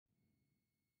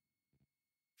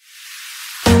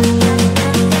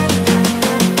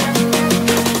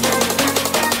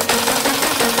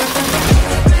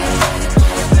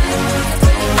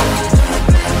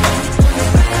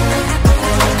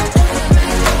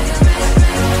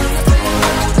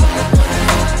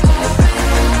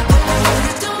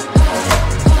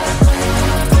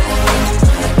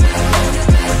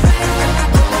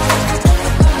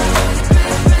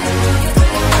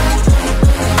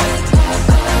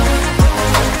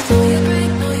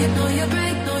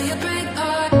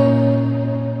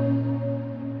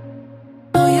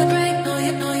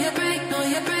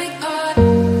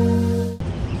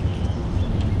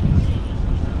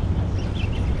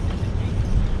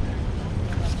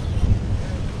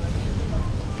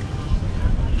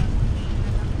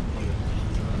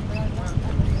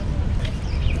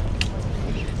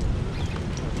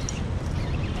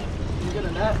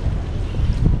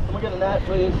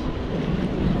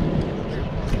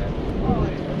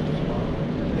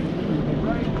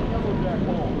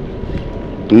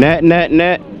Net, net,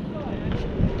 net.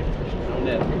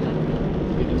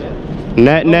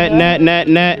 Net, net, net, net,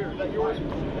 net.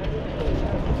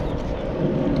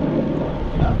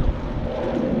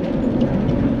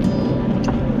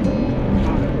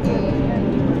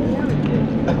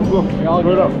 Y'all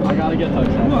go up. I gotta get hooks.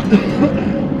 Go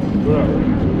up.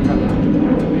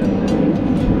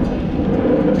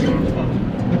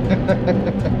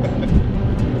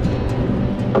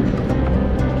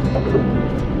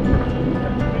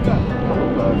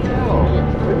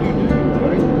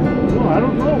 No, I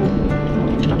don't know.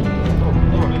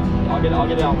 I'll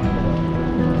get out.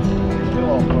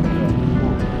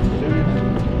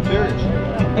 Serious.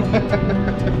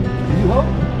 You hope?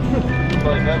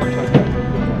 Probably never took that.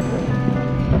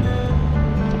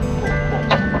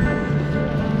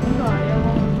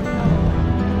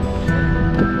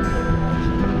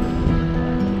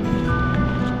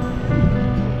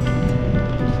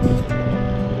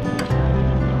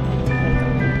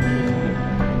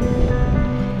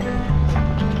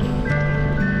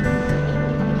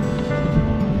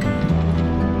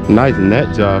 Nice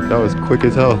net job. That was quick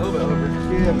as hell.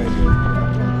 Yeah, maybe.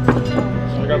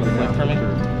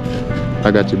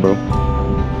 I got you, bro.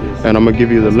 And I'm gonna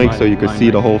give you the link so you can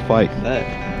see the whole fight.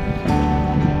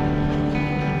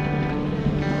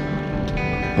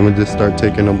 I'm gonna just start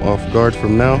taking them off guard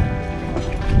from now.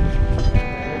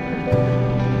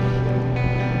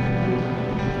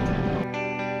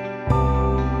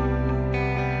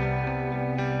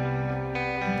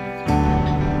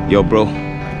 Yo, bro.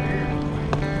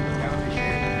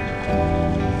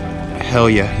 Hell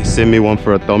yeah, he sent me one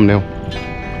for a thumbnail.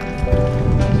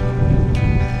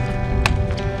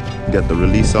 Got the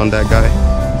release on that guy.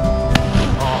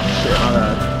 Oh shit, my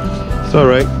bad. It's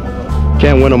alright.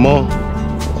 Can't win them all.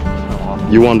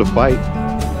 You won the fight.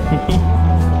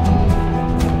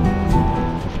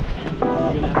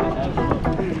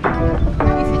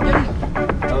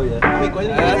 Oh yeah.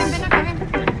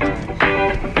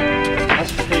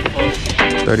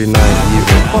 39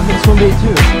 even. Fucking swim bait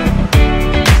too.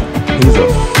 He's a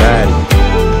fatty.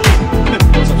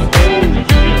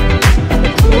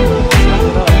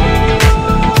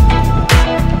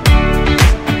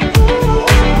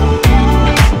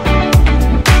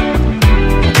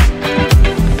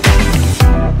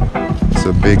 It's a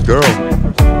big girl.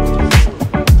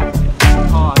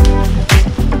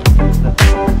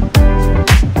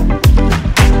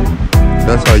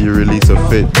 That's how you release a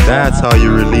fish. That's how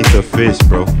you release a fish,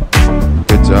 bro.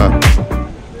 Good job.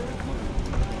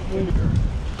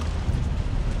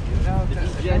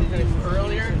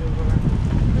 Earlier,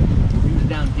 he was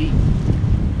down deep.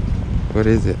 What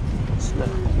is it?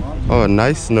 Oh, a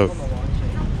nice snook.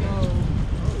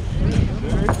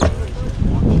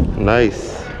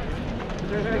 Nice.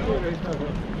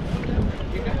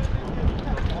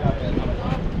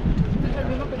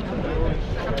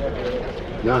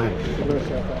 Nice.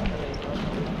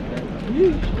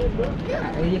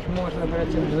 Их можно брать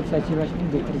от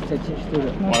 28 до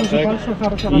 34.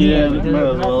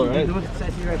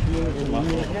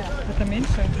 Это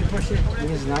меньше?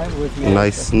 Не знаю, будет меньше.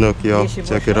 Nice snook, yo.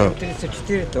 Check it out.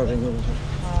 34 тоже не нужно.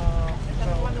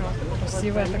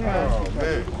 Красивая такая.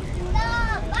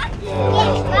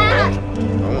 Oh.